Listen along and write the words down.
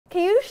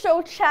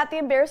show chat the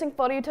embarrassing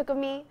photo you took of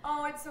me?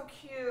 Oh, it's so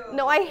cute.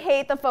 No, I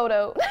hate the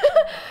photo.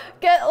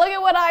 Look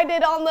at what I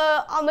did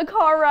on the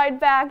car ride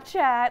back,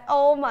 chat.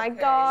 Oh my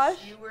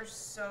gosh. You were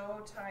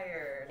so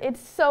tired.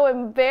 It's so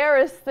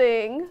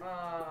embarrassing.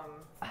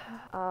 You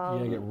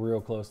gotta get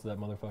real close to that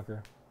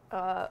motherfucker.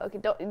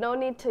 Okay, no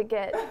need to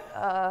get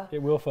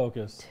it will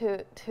focus.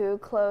 Too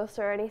close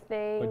or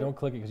anything. But don't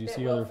click it because you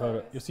see your other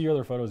photo. You see your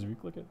other photos if you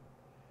click it.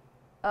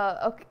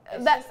 Okay.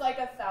 It's just like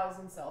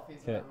 1,000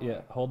 selfies. Okay,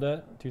 yeah, hold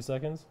that. 2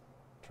 seconds.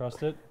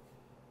 Trust it.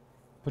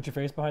 Put your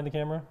face behind the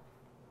camera.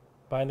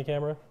 Behind the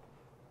camera.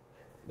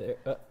 There.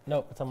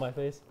 No, it's on my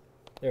face.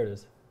 There it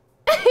is.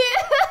 Why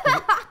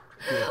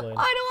do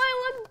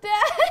I look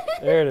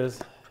dead? There it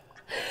is.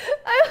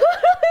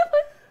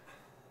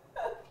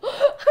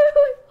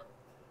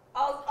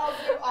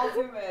 I'll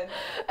zoom in. And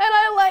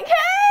I'm like, hey,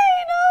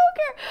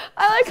 no,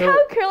 I like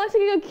how Caroline's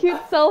taking a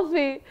cute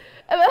selfie.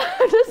 And then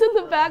I'm just in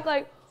the back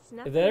like.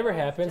 If that ever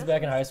happens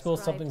back in high school,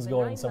 something's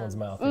going in someone's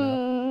mouth. You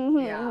know?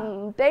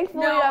 Yeah.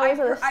 Thankfully, no,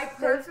 I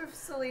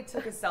purposely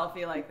took a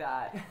selfie like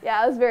that.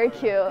 Yeah, it was very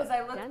cute. Because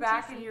I looked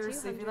back and you were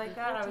sleeping like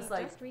that, I was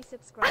like, just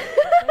resubscribed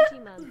for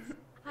 20 months.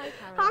 Hi,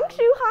 Caroline.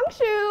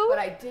 Hangshu. But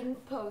I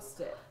didn't post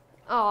it.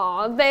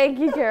 Aw, thank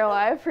you,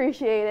 Caroline. I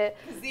appreciate it.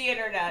 Because the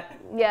internet.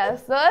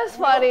 Yes, that's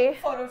funny.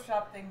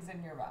 Photoshop things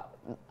in your mouth.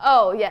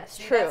 Oh, yes,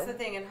 See, true. That's the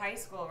thing in high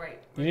school,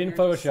 right? You didn't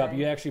Photoshop.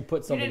 You actually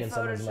put something in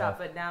someone's mouth.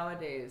 But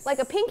nowadays. Like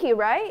a pinky,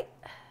 right?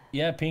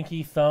 Yeah,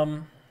 pinky,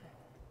 thumb.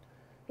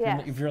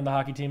 Yeah. If you're in the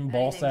hockey team,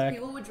 ball sack.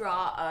 People would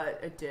draw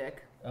a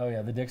dick. Oh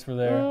yeah, the dicks were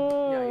there.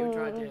 Yeah, you would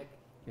draw a dick.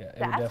 Yeah, it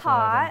would That's definitely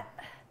hot.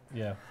 happen.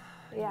 Yeah.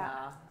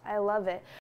 Yeah, I love it.